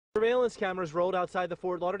Surveillance cameras rolled outside the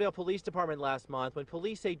Fort Lauderdale Police Department last month when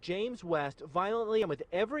police say James West violently and with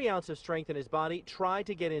every ounce of strength in his body tried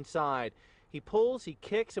to get inside. He pulls, he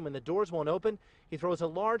kicks, and when the doors won't open, he throws a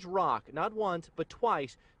large rock, not once, but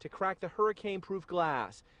twice, to crack the hurricane-proof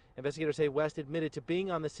glass. Investigators say West admitted to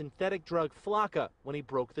being on the synthetic drug Flakka when he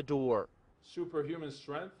broke the door. Superhuman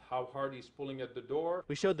strength, how hard he's pulling at the door.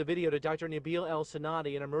 We showed the video to Dr. Nabil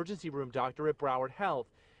El-Sanadi, an emergency room doctor at Broward Health.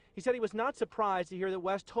 He said he was not surprised to hear that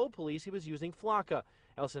West told police he was using Flakka.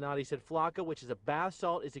 El-Sanadi said Flakka, which is a bath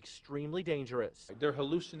salt, is extremely dangerous. They're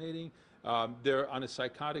hallucinating. They're on a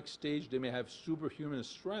psychotic stage. They may have superhuman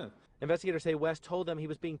strength. Investigators say West told them he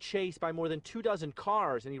was being chased by more than 24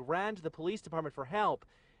 cars, and he ran to the police department for help.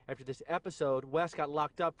 After this episode, West got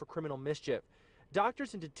locked up for criminal mischief.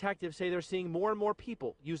 Doctors and detectives say they're seeing more and more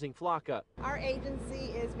people using Flakka. Our agency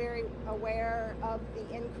is very aware of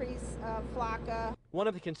the increase of Flakka. One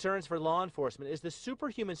of the concerns for law enforcement is the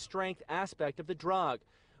superhuman strength aspect of the drug.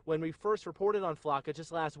 When we first reported on Flakka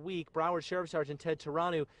just last week, Broward Sheriff Sergeant Ted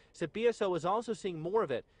Taranu said BSO was also seeing more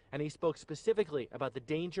of it, and he spoke specifically about the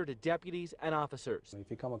danger to deputies and officers.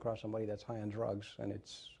 If you come across somebody that's high on drugs and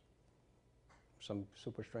it's some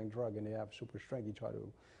super strength drug and they have super strength, you try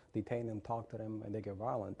to detain them, talk to them, and they get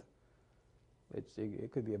violent,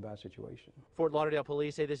 it could be a bad situation. Fort Lauderdale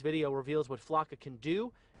police say this video reveals what Flakka can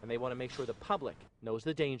do, and they want to make sure the public knows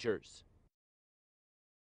the dangers.